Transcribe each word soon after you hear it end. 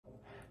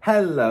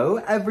Hello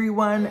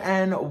everyone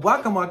and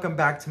welcome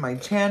back to my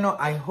channel.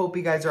 I hope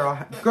you guys are all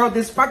girl,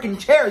 this fucking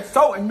chair is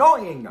so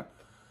annoying.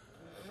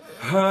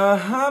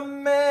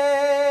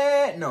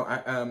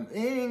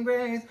 Eating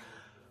grace.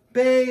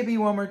 Baby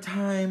one more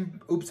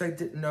time. Oops, I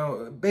did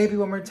no. Baby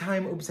one more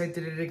time. Oops, I did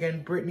it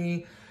again.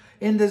 Britney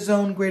in the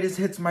zone. Greatest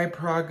hits, my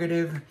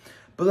prerogative.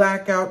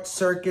 Blackout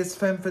circus,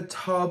 femme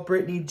fatale,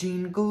 Britney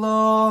Jean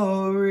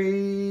Glory.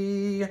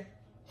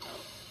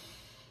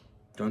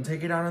 Don't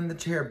take it out on the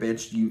chair,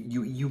 bitch.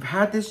 You've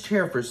had this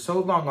chair for so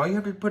long. All you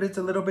have to put is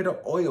a little bit of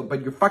oil,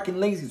 but you're fucking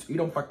lazy, so you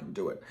don't fucking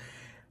do it.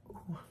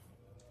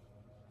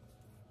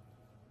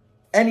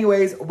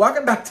 Anyways,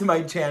 welcome back to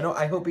my channel.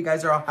 I hope you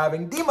guys are all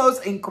having the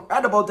most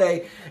incredible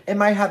day.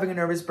 Am I having a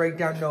nervous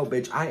breakdown? No,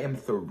 bitch. I am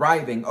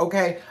thriving,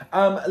 okay?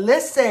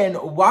 Listen,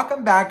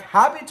 welcome back.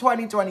 Happy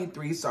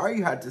 2023. Sorry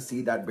you had to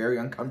see that very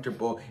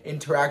uncomfortable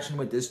interaction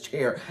with this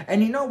chair.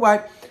 And you know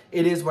what?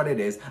 It is what it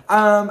is.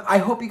 I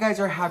hope you guys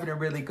are having a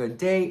really good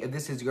day. If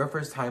this is your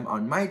first time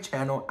on my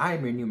channel,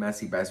 I'm your new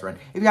messy best friend.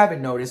 If you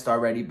haven't noticed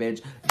already,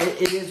 bitch,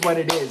 it is what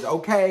it is,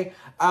 okay?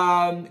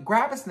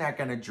 Grab a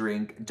snack and a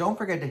drink. Don't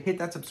forget to hit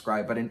that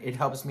subscribe button. It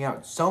helps me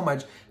out so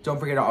much. Don't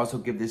forget to also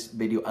give this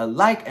video a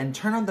like and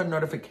turn on the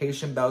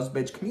notification bells,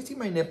 bitch. Can you see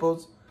my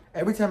nipples?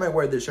 Every time I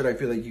wear this shirt, I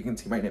feel like you can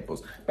see my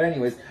nipples. But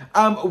anyways,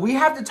 we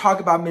have to talk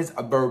about Miss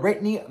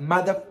Britney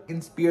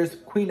motherfucking Spears,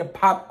 queen of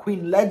pop,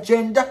 queen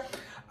legend.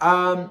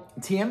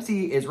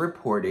 TMZ is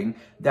reporting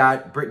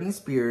that Britney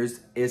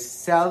Spears is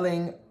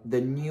selling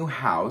the new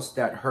house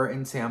that her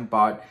and Sam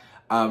bought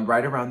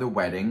right around the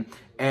wedding,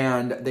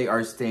 and they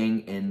are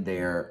staying in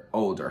their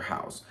older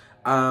house.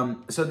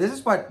 So this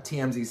is what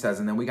TMZ says,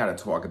 and then we gotta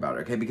talk about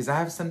it, okay? Because I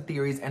have some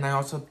theories, and I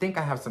also think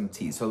I have some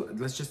tea. So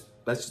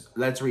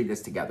let's read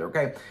this together,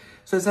 okay?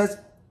 So it says,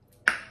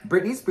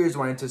 Britney Spears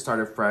wanted to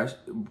start fresh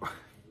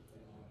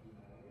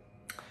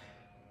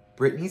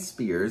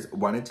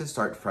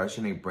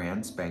in a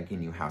brand spanking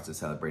new house to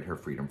celebrate her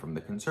freedom from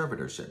the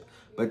conservatorship.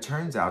 But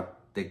turns out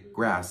the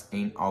grass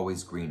ain't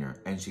always greener,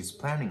 and she's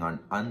planning on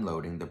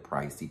unloading the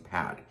pricey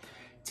pad.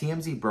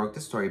 TMZ broke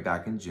the story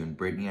back in June.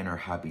 Britney and her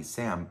hubby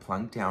Sam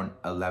plunked down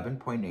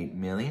 $11.8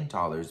 million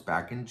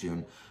back in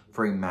June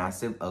for a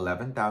massive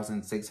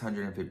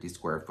 11,650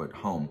 square foot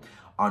home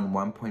on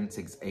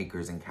 1.6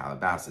 acres in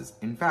Calabasas.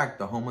 In fact,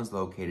 the home was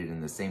located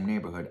in the same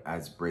neighborhood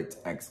as Brit's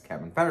ex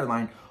Kevin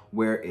Federline,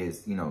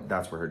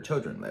 that's where her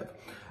children live.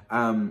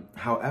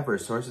 However,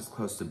 sources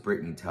close to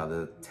Britney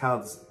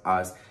tells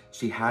us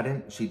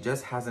she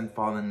just hasn't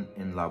fallen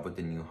in love with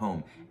the new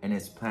home and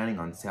is planning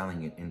on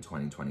selling it in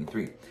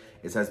 2023.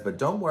 It says, but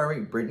don't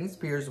worry, Britney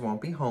Spears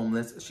won't be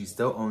homeless. She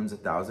still owns a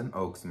Thousand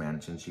Oaks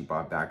mansion she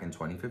bought back in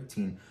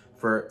 2015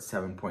 for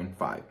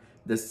 $7.5.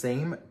 The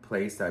same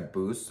place that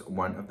boasts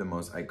one of the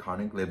most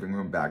iconic living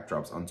room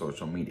backdrops on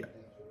social media.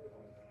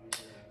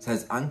 It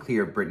says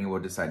unclear if Britney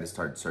will decide to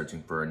start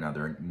searching for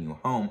another new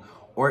home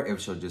or if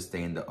she'll just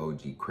stay in the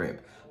OG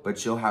crib. But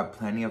she'll have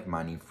plenty of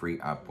money free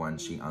up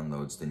once she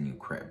unloads the new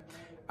crib.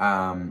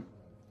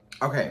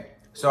 Okay,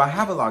 so I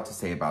have a lot to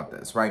say about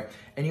this, right?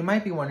 And you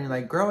might be wondering,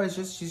 like, girl,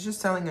 she's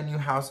just selling a new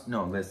house.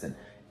 No, listen,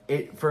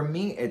 for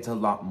me, it's a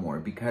lot more,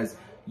 because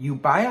you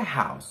buy a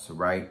house,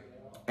 right?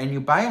 And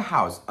you buy a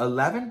house,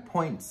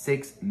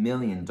 $11.6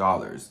 million.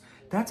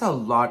 That's a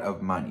lot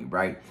of money,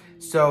 right?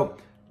 So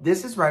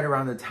this is right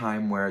around the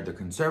time where the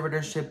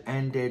conservatorship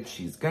ended.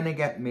 She's gonna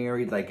get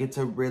married. Like, it's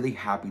a really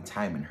happy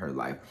time in her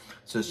life.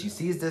 So she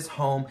sees this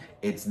home.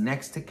 It's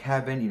next to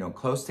Kevin,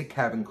 close to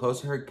Kevin,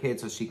 close to her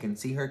kids, so she can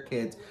see her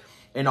kids.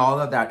 And all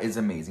of that is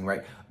amazing,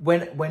 right?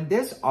 When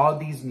all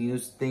these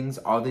news things,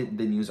 all the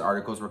news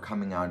articles were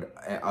coming out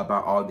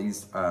about all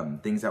these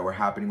things that were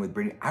happening with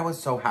Britney, I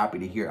was so happy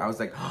to hear. I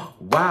was like, oh,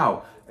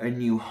 wow, a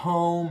new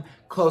home,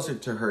 closer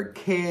to her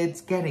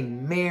kids,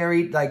 getting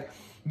married. Like,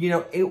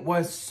 it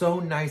was so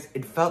nice.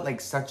 It felt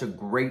like such a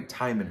great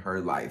time in her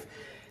life.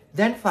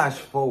 Then flash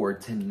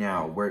forward to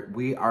now, where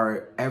we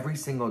are, every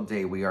single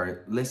day, we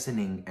are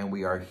listening and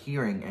we are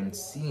hearing and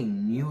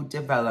seeing new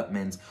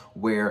developments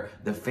where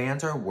the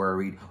fans are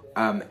worried.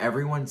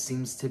 Everyone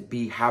seems to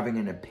be having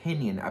an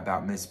opinion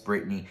about Miss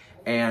Britney.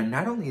 And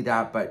not only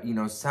that, but,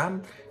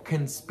 some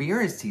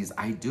conspiracies,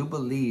 I do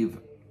believe,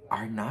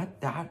 are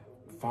not that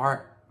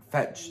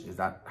far-fetched. Is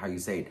that how you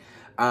say it?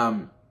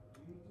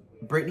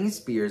 Britney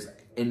Spears,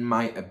 in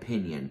my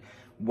opinion,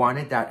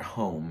 wanted that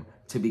home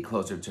to be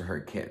closer to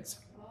her kids.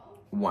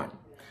 1,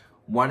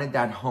 wanted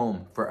that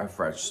home for a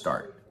fresh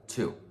start.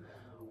 2,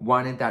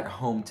 wanted that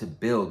home to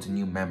build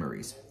new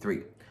memories.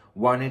 3,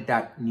 wanted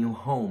that new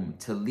home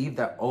to leave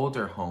that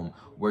older home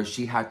where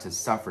she had to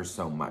suffer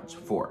so much.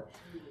 4,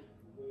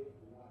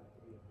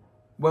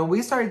 when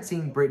we started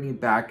seeing Britney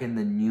back in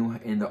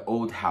the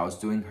old house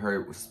doing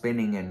her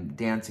spinning and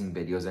dancing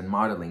videos and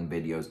modeling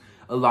videos,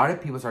 a lot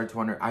of people started to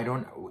wonder,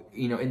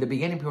 in the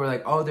beginning people were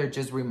like, oh, they're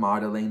just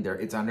remodeling,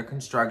 it's under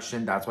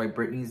construction, that's why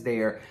Britney's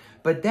there.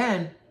 But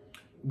then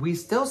we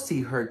still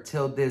see her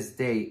till this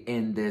day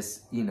in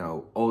this,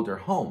 older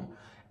home.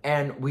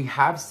 And we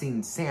have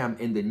seen Sam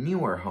in the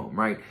newer home,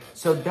 right?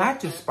 So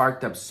that just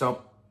sparked up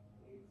so...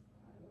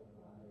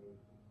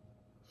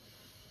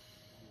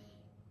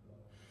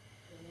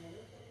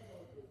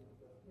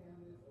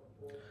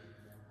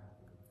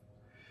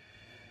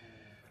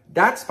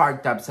 that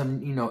sparked up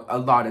some, you know, a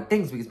lot of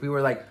things, because people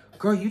were like,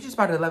 girl, you just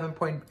bought an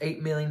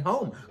 11.8 million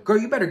home. Girl,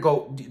 you better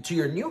go to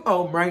your new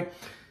home, right?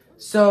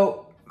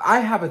 So I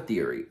have a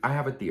theory.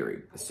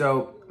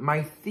 So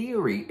my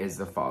theory is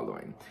the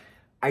following.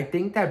 I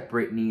think that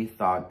Britney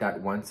thought that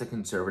once the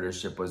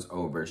conservatorship was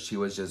over, she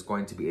was just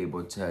going to be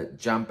able to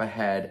jump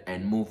ahead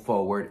and move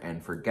forward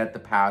and forget the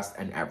past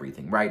and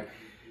everything, right?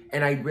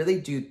 And I really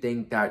do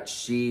think that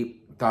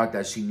she thought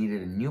that she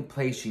needed a new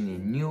place, she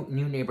needed new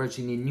neighborhood,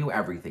 she needed new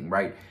everything,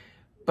 right?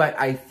 But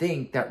I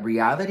think that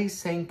reality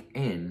sank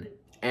in,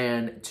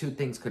 and two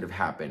things could have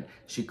happened.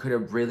 She could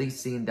have really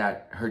seen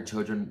that her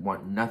children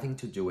want nothing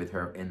to do with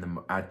her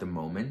at the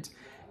moment,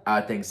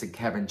 thanks to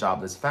Kevin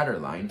Jobless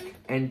Federline.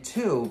 And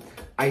two,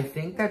 I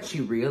think that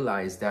she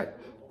realized that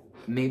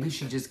maybe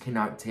she just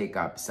cannot take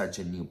up such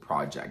a new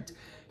project.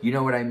 You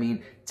know what I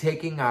mean?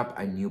 Taking up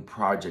a new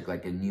project,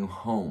 like a new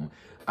home,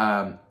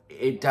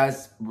 it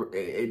does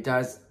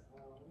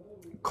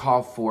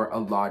call for a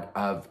lot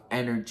of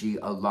energy,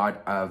 a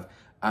lot of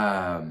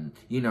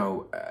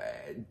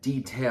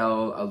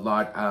detail, a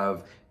lot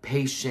of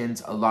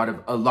patience, a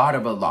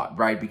lot,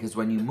 right? Because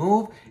when you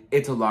move,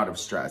 it's a lot of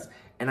stress.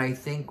 And I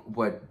think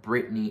what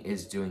Britney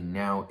is doing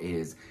now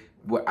is,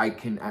 what I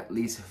can at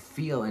least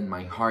feel in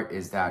my heart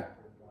is that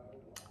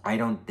I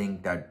don't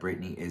think that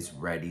Britney is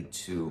ready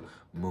to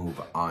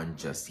move on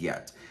just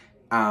yet.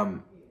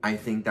 I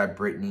think that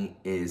Britney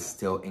is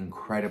still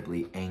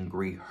incredibly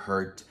angry,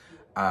 hurt,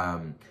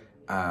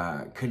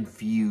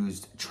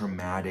 confused,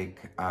 traumatic.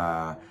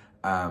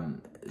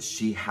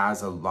 She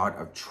has a lot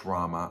of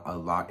trauma, a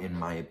lot in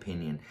my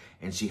opinion,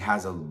 and she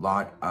has a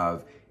lot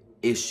of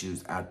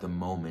issues at the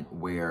moment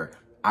where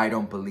I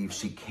don't believe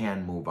she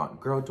can move on.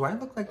 Girl, do I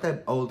look like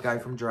that old guy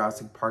from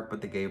Jurassic Park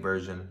but the gay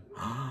version?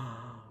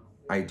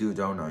 I do,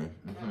 don't I?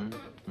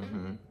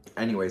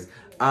 Anyways,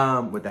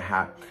 with the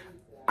hat.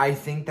 I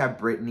think that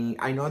Britney,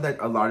 I know that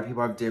a lot of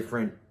people have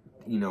different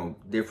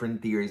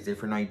theories,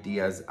 different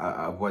ideas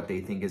of what they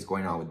think is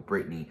going on with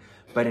Britney.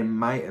 But in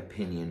my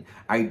opinion,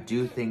 I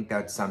do think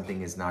that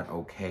something is not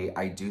okay.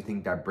 I do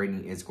think that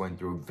Britney is going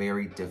through a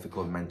very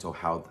difficult mental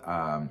health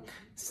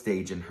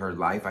stage in her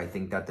life. I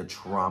think that the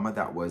trauma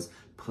that was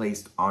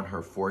placed on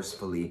her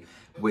forcefully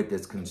with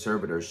this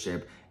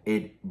conservatorship,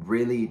 it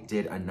really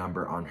did a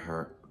number on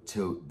her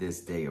to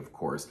this day, of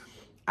course.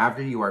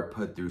 After you are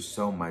put through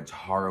so much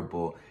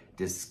horrible,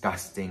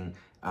 disgusting,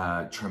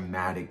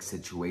 traumatic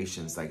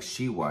situations like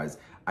she was,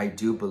 I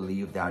do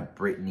believe that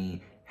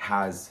Britney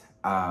has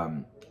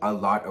a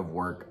lot of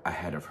work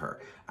ahead of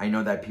her. I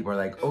know that people are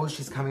like, oh,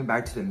 she's coming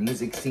back to the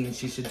music scene,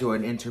 she should do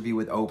an interview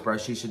with Oprah,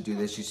 she should do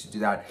this, she should do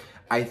that.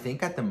 I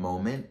think at the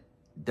moment,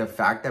 the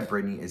fact that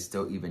Britney is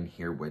still even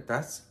here with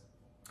us,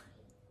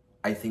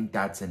 I think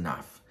that's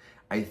enough.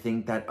 I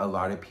think that a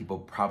lot of people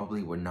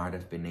probably would not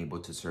have been able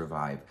to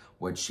survive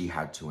what she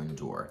had to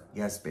endure.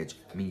 Yes, bitch,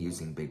 me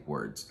using big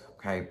words,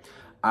 okay?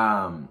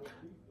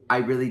 I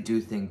really do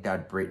think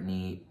that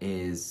Britney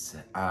is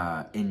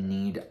in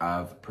need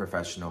of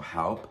professional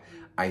help.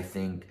 I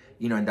think,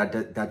 and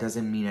that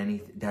doesn't mean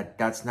anything,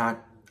 that's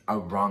not a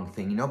wrong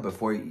thing.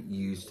 Before that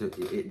used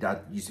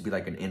to be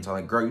like an insult,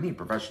 like, girl, you need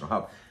professional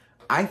help.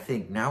 I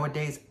think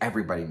nowadays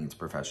everybody needs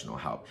professional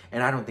help,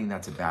 and I don't think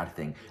that's a bad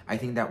thing. I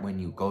think that when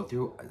you go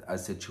through a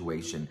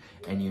situation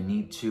and you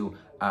need to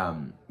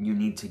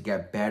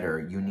get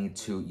better, you need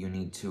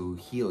to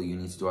heal, you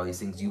need to do all these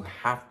things, you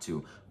have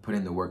to put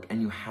in the work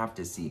and you have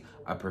to see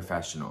a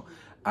professional.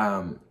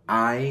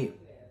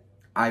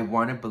 I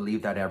want to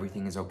believe that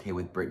everything is okay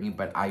with Britney,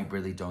 but I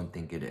really don't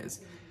think it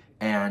is.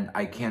 And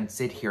I can't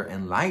sit here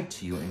and lie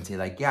to you and say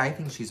like, yeah, I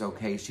think she's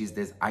okay, she's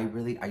this. I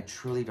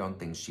truly don't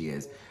think she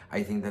is.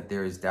 I think that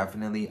there is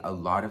definitely a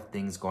lot of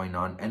things going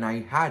on. And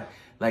I had,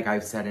 like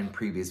I've said in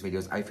previous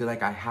videos, I feel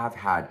like I have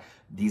had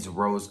these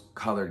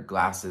rose-colored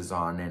glasses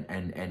on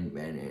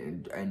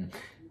and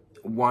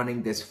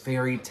wanting this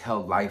fairy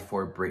tale life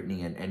for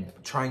Britney and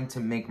trying to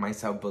make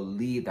myself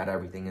believe that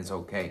everything is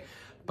okay.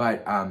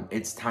 But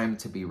it's time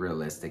to be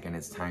realistic, and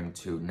it's time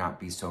to not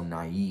be so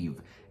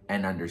naive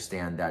and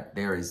understand that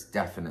there is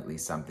definitely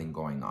something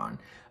going on.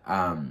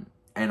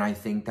 And I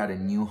think that a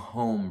new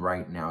home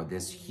right now,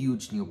 this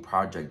huge new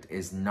project,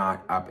 is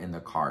not up in the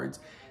cards.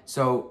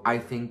 So I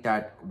think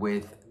that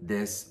with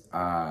this,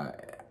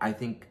 I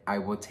think I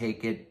will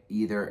take it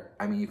either,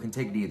 you can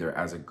take it either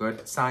as a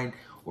good sign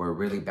or a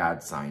really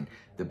bad sign.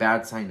 The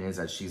bad sign is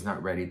that she's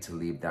not ready to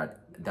leave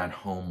that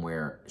home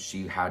where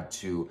she had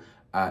to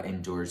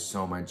endure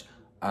so much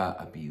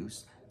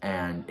abuse.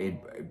 And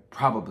it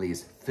probably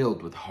is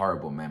filled with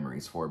horrible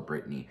memories for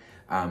Britney.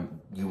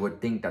 You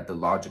would think that the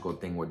logical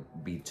thing would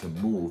be to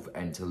move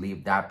and to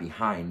leave that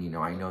behind.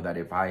 I know that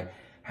if I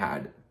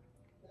had,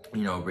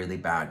 a really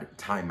bad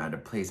time at a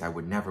place, I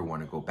would never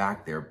want to go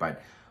back there.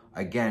 But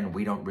again,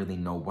 we don't really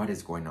know what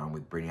is going on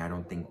with Britney. I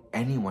don't think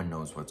anyone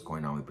knows what's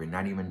going on with Britney,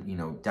 not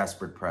even,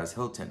 desperate Perez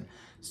Hilton.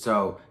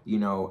 So,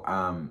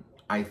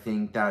 I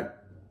think that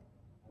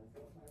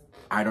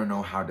I don't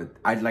know how to,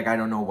 I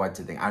don't know what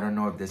to think. I don't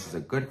know if this is a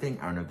good thing.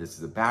 I don't know if this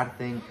is a bad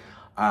thing.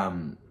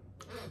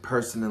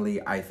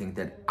 personally, I think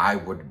that I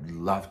would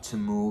love to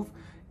move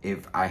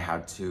if I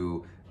had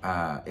to,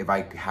 if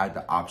I had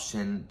the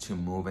option to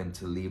move and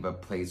to leave a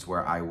place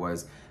where I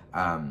was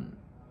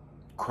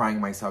crying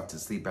myself to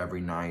sleep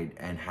every night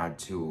and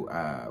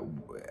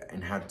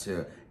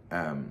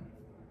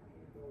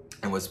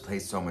and was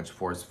placed so much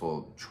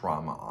forceful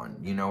trauma on.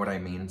 You know what I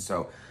mean?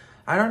 So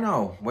I don't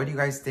know. What do you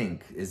guys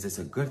think? Is this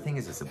a good thing?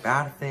 Is this a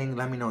bad thing?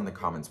 Let me know in the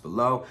comments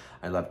below.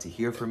 I'd love to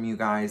hear from you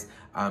guys.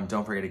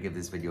 Don't forget to give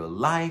this video a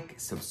like,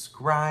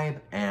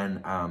 subscribe,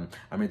 and I'm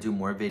going to do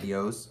more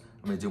videos.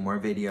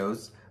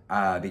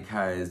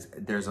 Because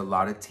there's a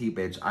lot of tea,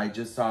 bitch. I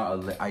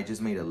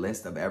just made a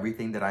list of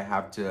everything that I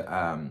have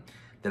to,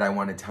 that I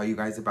want to tell you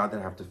guys about, that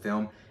I have to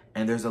film.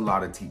 And there's a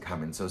lot of tea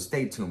coming. So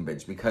stay tuned,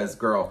 bitch. Because,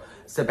 girl,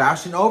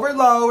 Sebastian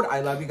overload.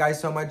 I love you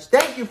guys so much.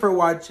 Thank you for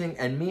watching.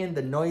 And me and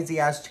the noisy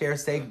ass chair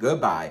say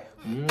goodbye.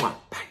 Mwah.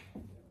 Bye.